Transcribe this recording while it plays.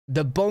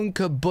the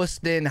bunker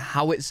busting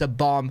howitzer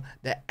bomb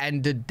that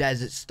ended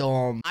Desert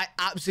Storm. I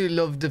absolutely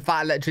love the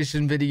Fat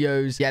Electrician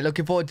videos. Yeah,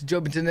 looking forward to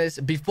jumping into this.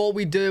 Before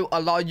we do,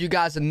 a lot of you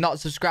guys are not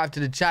subscribed to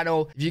the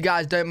channel. If you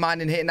guys don't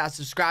mind hitting that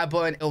subscribe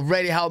button, it'll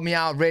really help me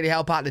out, really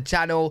help out the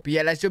channel. But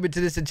yeah, let's jump into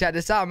this and check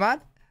this out,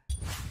 man.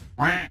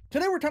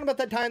 Today we're talking about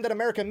that time that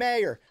America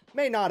may or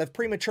may not have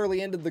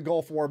prematurely ended the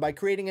Gulf War by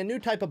creating a new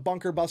type of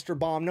bunker buster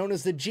bomb known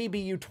as the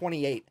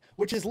GBU-28,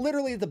 which is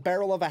literally the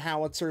barrel of a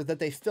howitzer that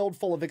they filled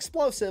full of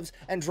explosives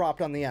and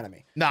dropped on the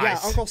enemy.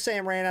 Nice. Yeah, Uncle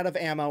Sam ran out of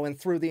ammo and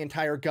threw the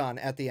entire gun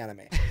at the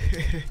enemy.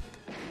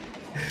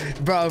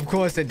 Bro, of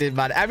course it did,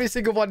 man. Every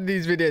single one of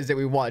these videos that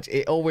we watch,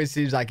 it always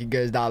seems like it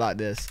goes down like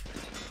this.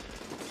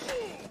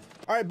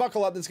 All right,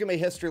 buckle up. This is going to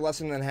be a history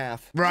lesson and a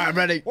half. Right, I'm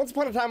ready. Once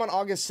upon a time on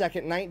August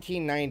 2nd,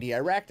 1990,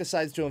 Iraq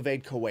decides to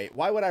invade Kuwait.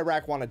 Why would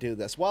Iraq want to do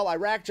this? Well,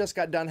 Iraq just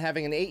got done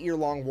having an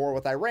 8-year-long war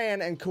with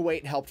Iran, and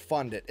Kuwait helped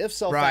fund it. If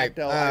so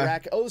facto,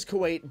 Iraq owes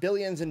Kuwait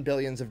billions and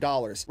billions of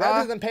dollars.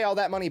 Rather than pay all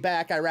that money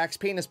back, Iraq's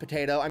penis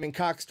potato,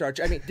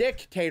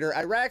 dictator,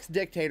 Iraq's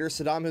dictator,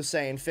 Saddam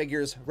Hussein,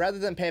 figures, rather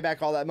than pay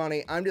back all that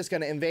money, I'm just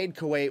going to invade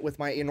Kuwait with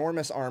my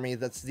enormous army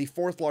that's the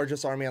 4th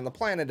largest army on the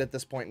planet at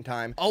this point in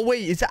time. Oh,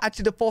 wait, is that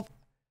actually the 4th?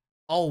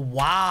 Oh,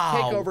 wow.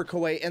 Take over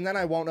Kuwait, and then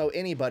I won't owe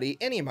anybody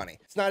any money.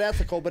 It's not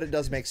ethical, but it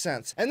does make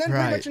sense. And then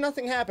pretty much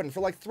nothing happened for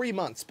like 3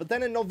 months. But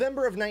then in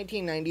November of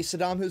 1990,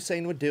 Saddam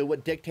Hussein would do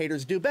what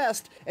dictators do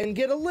best and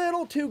get a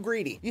little too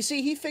greedy. You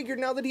see, he figured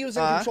now that he was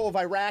in control of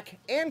Iraq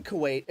and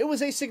Kuwait, it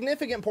was a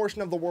significant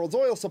portion of the world's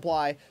oil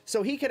supply,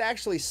 so he could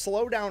actually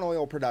slow down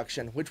oil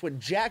production, which would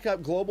jack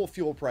up global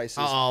fuel prices,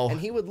 and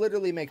he would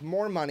literally make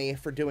more money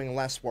for doing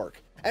less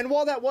work. And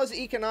while that was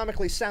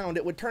economically sound,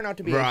 it would turn out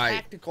to be a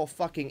tactical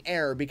fucking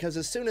error, because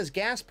as soon as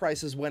gas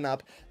prices went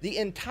up, the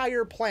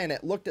entire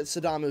planet looked at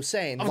Saddam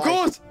Hussein. Of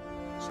course!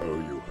 So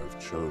you have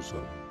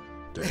chosen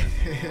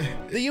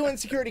death. The UN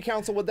Security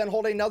Council would then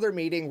hold another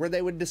meeting where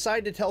they would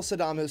decide to tell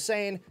Saddam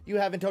Hussein, you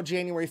have until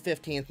January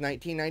 15th,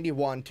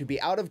 1991 to be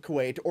out of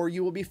Kuwait, or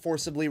you will be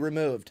forcibly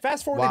removed.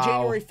 Fast forward to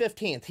January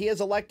 15th, he is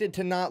elected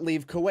to not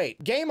leave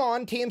Kuwait. Game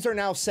on, teams are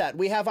now set.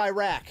 We have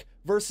Iraq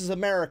versus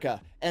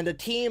America, and a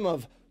team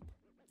of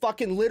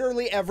fucking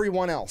literally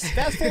everyone else.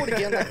 Fast forward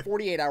again like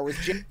 48 hours.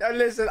 Now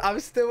listen, I'm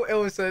still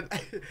innocent.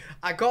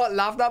 I can't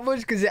laugh that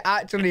much because it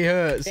actually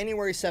hurts.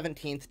 January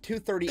 17th,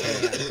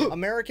 2:30 a.m.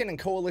 American and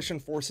coalition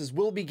forces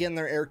will begin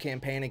their air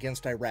campaign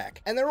against Iraq.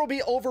 And there will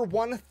be over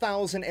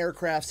 1,000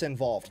 aircrafts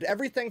involved.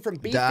 Everything from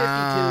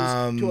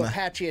B-52s to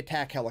Apache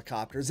attack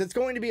helicopters. It's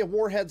going to be a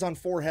warheads on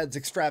foreheads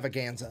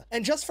extravaganza.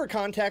 And just for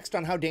context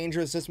on how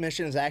dangerous this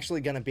mission is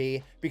actually going to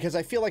be, because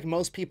I feel like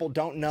most people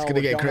don't know or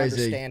don't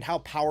understand how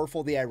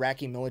powerful the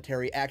Iraqi military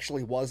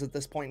actually was at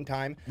this point in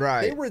time.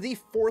 They were the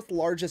 4th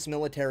largest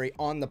military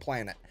on the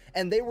planet,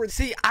 and they were—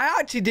 See, I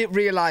actually didn't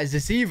realize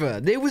this either.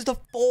 They was the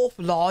 4th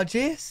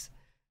largest.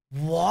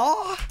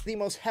 What? The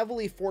most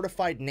heavily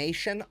fortified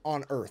nation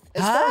on Earth.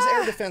 As far as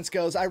air defense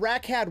goes,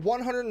 Iraq had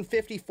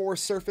 154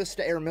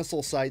 surface-to-air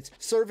missile sites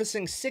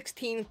servicing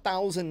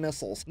 16,000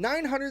 missiles,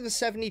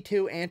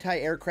 972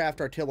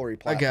 anti-aircraft artillery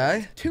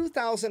platforms,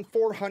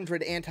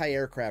 2,400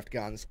 anti-aircraft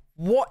guns.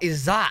 What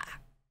is that?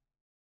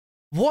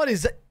 What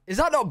is it? Is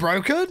that not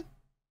broken?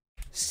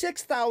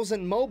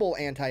 6,000 mobile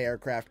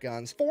anti-aircraft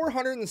guns,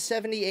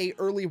 478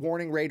 early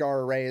warning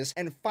radar arrays,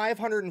 and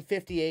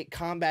 558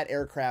 combat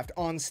aircraft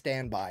on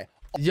standby.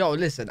 Yo,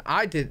 listen,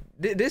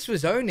 this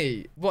was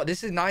only, what,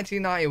 this is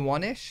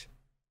 1991-ish?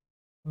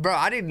 Bro,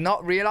 I did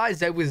not realize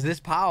they was this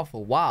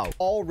powerful. Wow.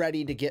 All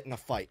ready to get in a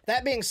fight.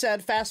 That being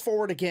said, fast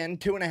forward again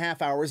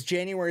 2.5 hours,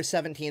 January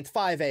 17th,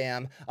 5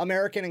 a.m.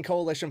 American and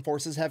coalition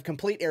forces have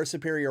complete air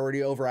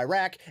superiority over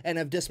Iraq and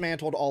have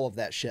dismantled all of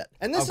that shit.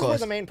 And this is where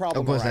the main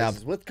problem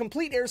arises. With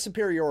complete air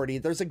superiority,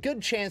 there's a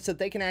good chance that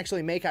they can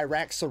actually make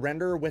Iraq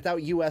surrender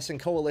without U.S.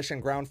 and coalition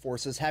ground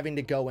forces having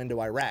to go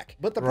into Iraq.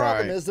 But the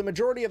problem is the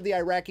majority of the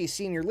Iraqi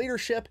senior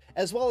leadership,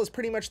 as well as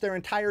pretty much their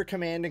entire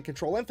command and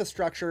control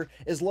infrastructure,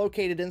 is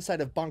located inside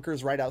of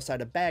bunkers right outside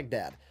of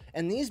Baghdad.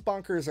 And these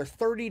bunkers are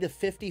 30 to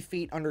 50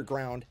 feet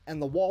underground,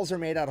 and the walls are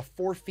made out of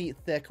 4 feet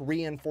thick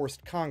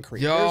reinforced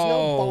concrete. There's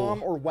no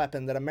bomb or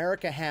weapon that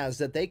America has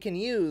that they can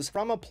use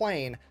from a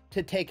plane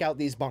to take out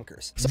these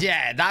bunkers.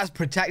 Yeah, that's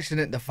protection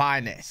at the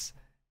finest.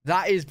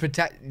 That is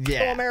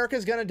So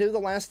America's gonna do the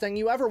last thing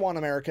you ever want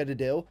America to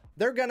do.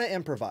 They're gonna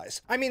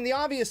improvise. I mean, the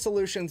obvious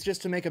solution is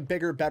just to make a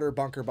bigger, better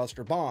bunker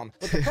buster bomb.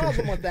 But the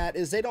problem with that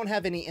is they don't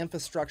have any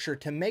infrastructure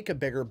to make a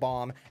bigger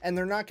bomb, and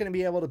they're not gonna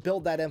be able to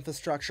build that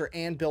infrastructure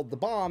and build the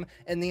bomb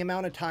in the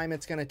amount of time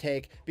it's gonna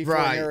take before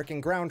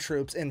American ground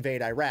troops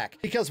invade Iraq.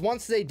 Because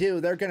once they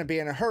do, they're gonna be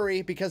in a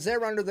hurry, because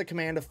they're under the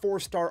command of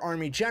 4-star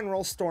Army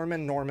General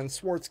Stormin Norman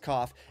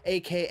Schwarzkopf,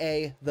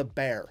 aka the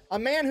Bear. A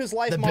man whose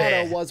life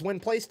motto was, when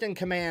placed in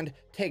command,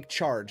 take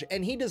charge,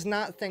 and he does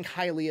not think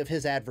highly of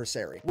his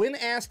adversary. When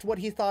asked what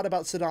he thought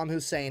about Saddam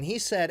Hussein, he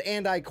said,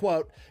 and I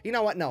quote, you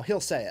know what, no, he'll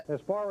say it.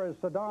 As far as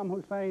Saddam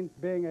Hussein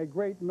being a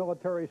great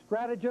military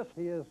strategist,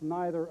 he is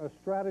neither a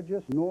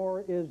strategist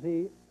nor is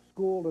he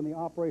schooled in the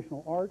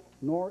operational art,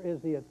 nor is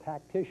he a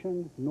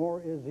tactician,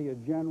 nor is he a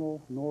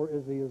general, nor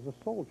is he as a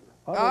soldier.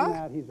 Other than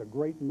that, he's a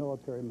great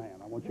military man.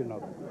 I want you to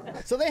know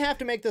that. So they have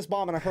to make this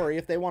bomb in a hurry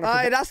if they want to...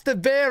 Hey, that's the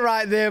beer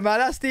right there, man.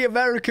 That's the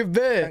American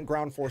beer. ...prevent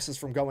ground forces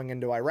from going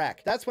into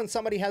Iraq. That's when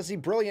somebody has the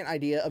brilliant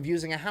idea of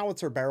using a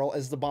howitzer barrel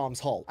as the bomb's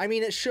hull. I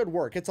mean, it should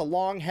work. It's a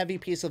long, heavy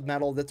piece of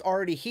metal that's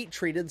already heat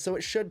treated, so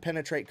it should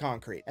penetrate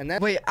concrete. And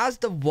then... Wait, as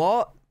the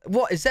what?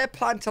 What, is their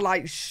plan to,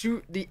 like,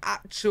 shoot the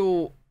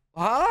actual...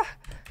 Huh?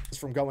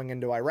 ...from going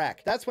into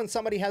Iraq. That's when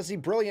somebody has the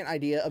brilliant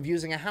idea of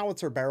using a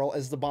howitzer barrel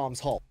as the bomb's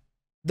hull.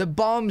 The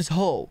bomb's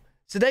hull.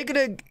 So they're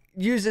gonna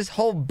use this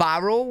whole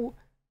barrel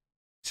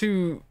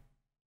to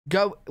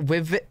go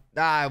with it.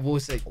 We'll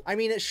see. I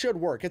mean, it should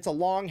work. It's a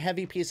long,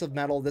 heavy piece of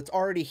metal that's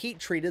already heat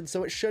treated,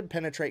 so it should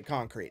penetrate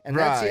concrete. And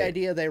that's the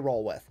idea they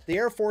roll with. The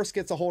Air Force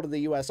gets a hold of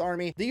the U.S.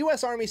 Army. The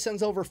U.S. Army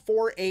sends over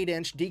 4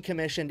 8-inch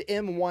decommissioned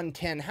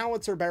M110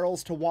 howitzer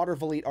barrels to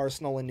Watervliet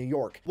Arsenal in New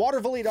York.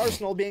 Watervliet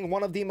Arsenal, being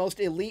one of the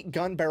most elite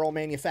gun barrel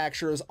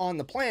manufacturers on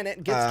the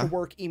planet, gets to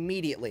work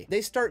immediately.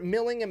 They start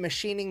milling and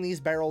machining these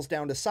barrels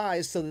down to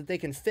size so that they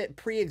can fit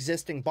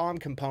pre-existing bomb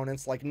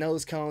components like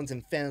nose cones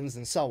and fins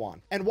and so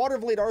on. And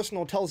Watervliet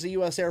Arsenal tells the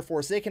U.S. Air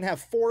Force they can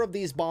have 4 of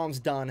these bombs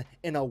done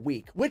in a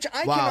week, which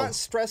I cannot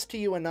stress to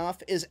you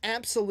enough is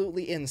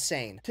absolutely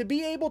insane. To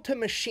be able to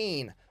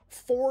machine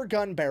 4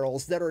 gun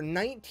barrels that are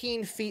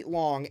 19 feet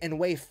long and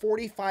weigh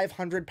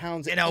 4,500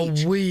 pounds in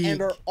each a week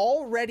and are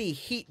already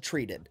heat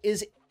treated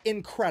is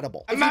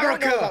incredible. If America. you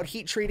don't know about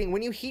heat treating,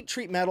 when you heat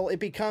treat metal, it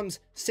becomes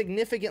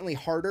significantly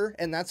harder,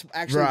 and that's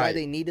actually why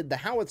they needed the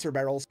howitzer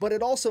barrels, but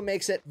it also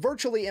makes it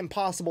virtually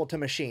impossible to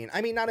machine.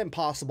 I mean, not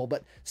impossible,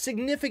 but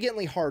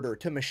significantly harder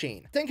to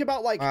machine. Think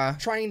about like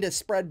trying to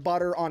spread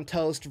butter on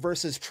toast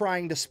versus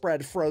trying to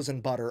spread frozen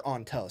butter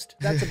on toast.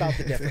 That's about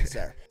the difference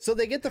there. So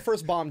they get the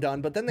first bomb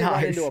done, but then they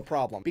run into a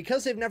problem.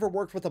 Because they've never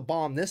worked with a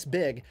bomb this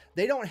big,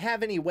 they don't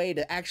have any way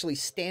to actually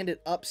stand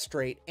it up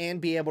straight and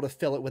be able to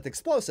fill it with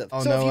explosive. So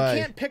if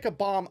you can't pick a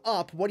bomb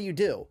up, what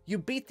do? You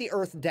beat the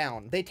earth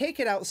down. They take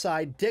it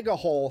outside, dig a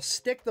hole,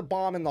 stick the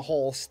bomb in the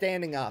hole,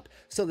 standing up,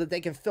 so that they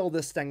can fill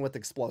this thing with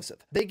explosive.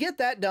 They get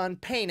that done,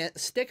 paint it,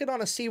 stick it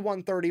on a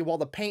C-130 while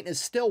the paint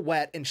is still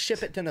wet, and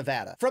ship it to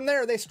Nevada. From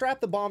there, they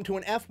strap the bomb to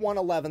an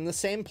F-111, the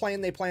same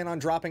plane they plan on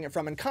dropping it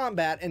from in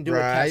combat, and do a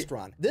test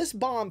run. This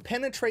bomb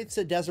penetrates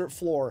the desert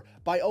floor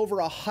by over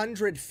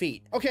 100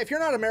 feet. Okay, if you're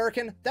not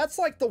American, that's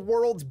like the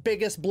world's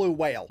biggest blue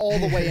whale, all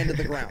the way into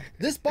the ground.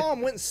 This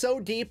bomb went so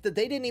deep that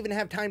they didn't even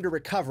have time to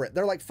recover it.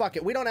 They're like, fuck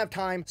it, we don't have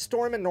time.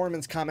 Storm and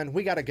Norman's coming.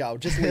 We gotta go.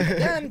 Just leave it.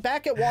 Then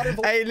back at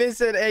Watervliet. Hey,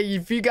 listen, hey,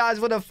 if you guys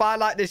want to find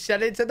like the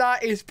shelling tonight,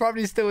 it's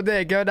probably still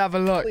there. Go and have a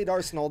look.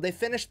 Arsenal, they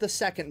finished the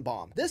second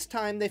bomb. This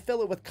time they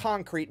fill it with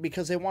concrete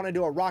because they want to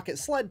do a rocket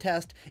sled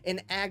test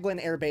in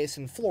Aglin Air Base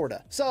in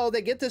Florida. So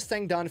they get this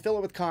thing done, fill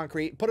it with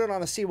concrete, put it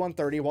on a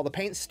C-130 while the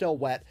paint's still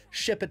wet,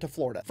 ship it to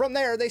Florida. From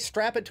there, they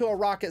strap it to a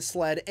rocket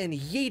sled and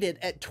yeet it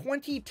at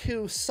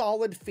 22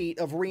 solid feet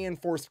of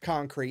reinforced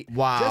concrete.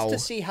 Just to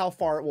see how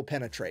far it will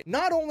penetrate.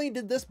 Not only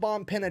did this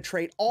bomb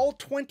penetrate all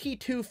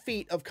 22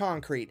 feet of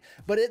concrete,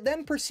 but it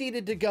then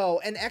proceeded to go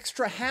an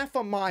extra half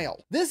a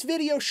mile. This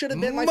video should have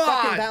been my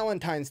fucking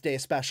Valentine's Day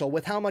special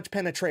with how much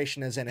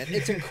penetration is in it.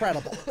 It's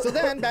incredible. So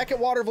then, back at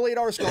Watervliet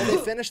Arsenal, they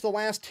finished the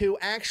last 2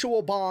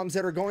 actual bombs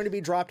that are going to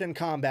be dropped in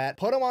combat,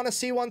 put them on a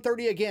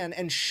C-130 again,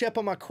 and ship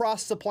them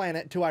across the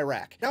planet to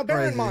Iraq. Now,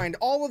 bear in mind,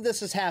 all of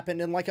this has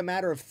happened in like a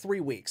matter of 3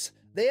 weeks.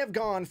 They have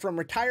gone from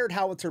retired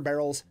howitzer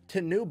barrels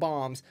to new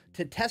bombs,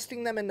 to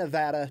testing them in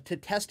Nevada, to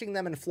testing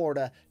them in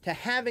Florida, to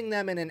having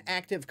them in an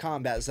active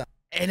combat zone.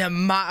 In a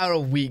matter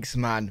of weeks,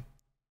 man.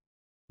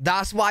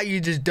 That's why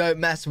you just don't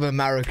mess with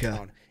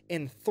America.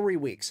 In 3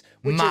 weeks,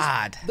 which is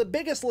the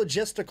biggest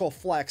logistical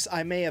flex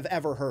I may have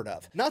ever heard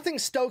of. Nothing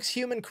stokes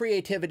human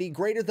creativity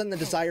greater than the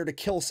desire to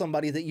kill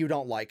somebody that you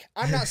don't like.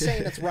 I'm not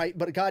saying it's right,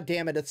 but god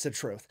damn it, it's the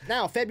truth.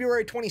 Now,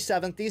 February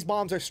 27th, these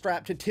bombs are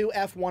strapped to 2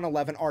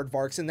 F-111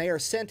 aardvarks, and they are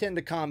sent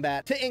into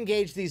combat to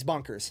engage these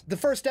bunkers. The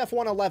first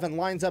F-111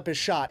 lines up his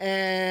shot,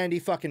 and he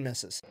fucking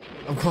misses.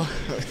 Of course.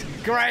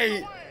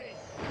 Great.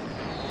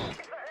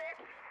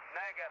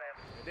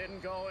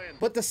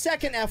 But the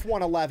second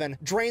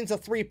F-111 drains a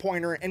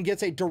 3-pointer and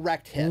gets a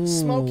direct hit.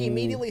 Smoke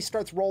immediately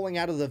starts rolling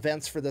out of the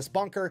vents for this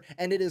bunker,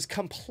 and it is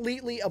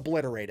completely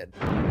obliterated.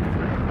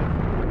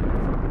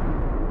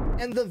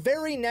 And the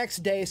very next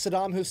day,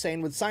 Saddam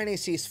Hussein would sign a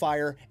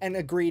ceasefire and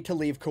agree to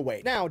leave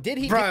Kuwait. Now, did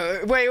he...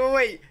 Bro,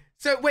 wait.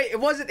 So, wait, it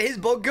wasn't his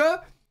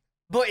bunker?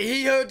 But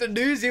he heard the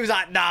news. He was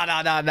like, nah.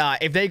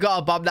 If they got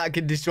a bomb that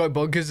can destroy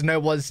bunkers and no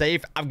one's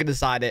safe, I'm going to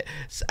sign it.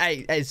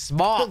 Hey, it's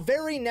smart. The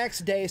very next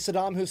day,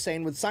 Saddam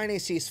Hussein would sign a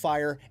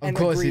ceasefire and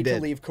agree to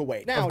leave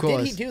Kuwait. Now,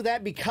 did he do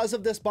that because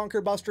of this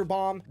bunker buster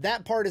bomb?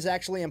 That part is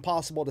actually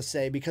impossible to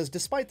say, because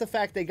despite the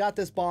fact they got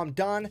this bomb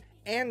done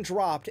and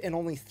dropped in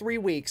only 3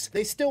 weeks,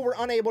 they still were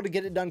unable to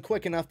get it done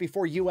quick enough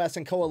before US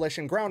and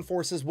coalition ground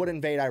forces would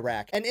invade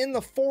Iraq. And in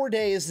the 4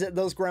 days that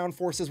those ground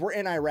forces were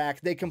in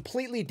Iraq, they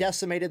completely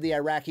decimated the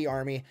Iraqi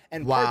army,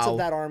 and parts of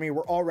that army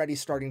were already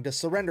starting to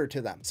surrender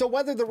to them. So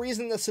whether the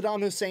reason that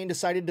Saddam Hussein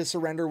decided to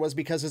surrender was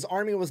because his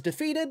army was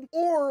defeated,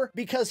 or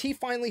because he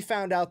finally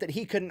found out that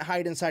he couldn't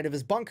hide inside of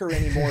his bunker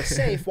anymore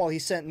safe while he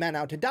sent men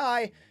out to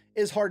die,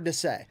 is hard to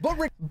say.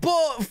 But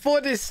for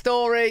this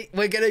story,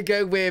 we're gonna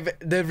go with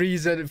the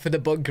reason for the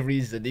bunker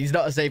reason. He's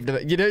not a safe,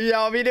 you know what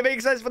I mean? It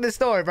makes sense for this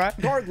story, bro.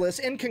 Regardless,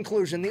 in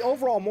conclusion, the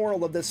overall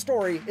moral of this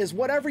story is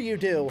whatever you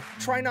do,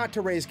 try not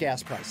to raise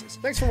gas prices.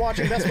 Thanks for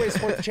watching. Best way to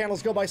support the channel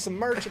is go buy some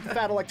merch at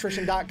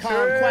thefatelectrician.com.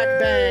 Quack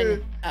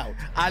bang out.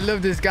 I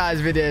love this guy's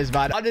videos,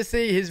 man.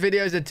 Honestly, his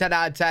videos are 10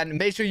 out of 10.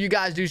 Make sure you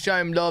guys do show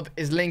him love.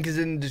 His link is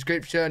in the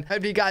description.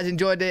 Hope you guys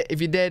enjoyed it. If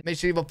you did, make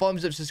sure you leave a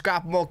thumbs up,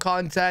 subscribe for more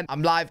content.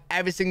 I'm live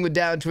every single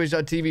day on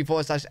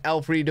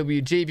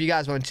twitch.tv/L3WG. If you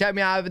guys want to check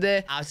me out over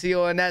there, I'll see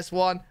you on the next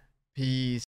one. Peace.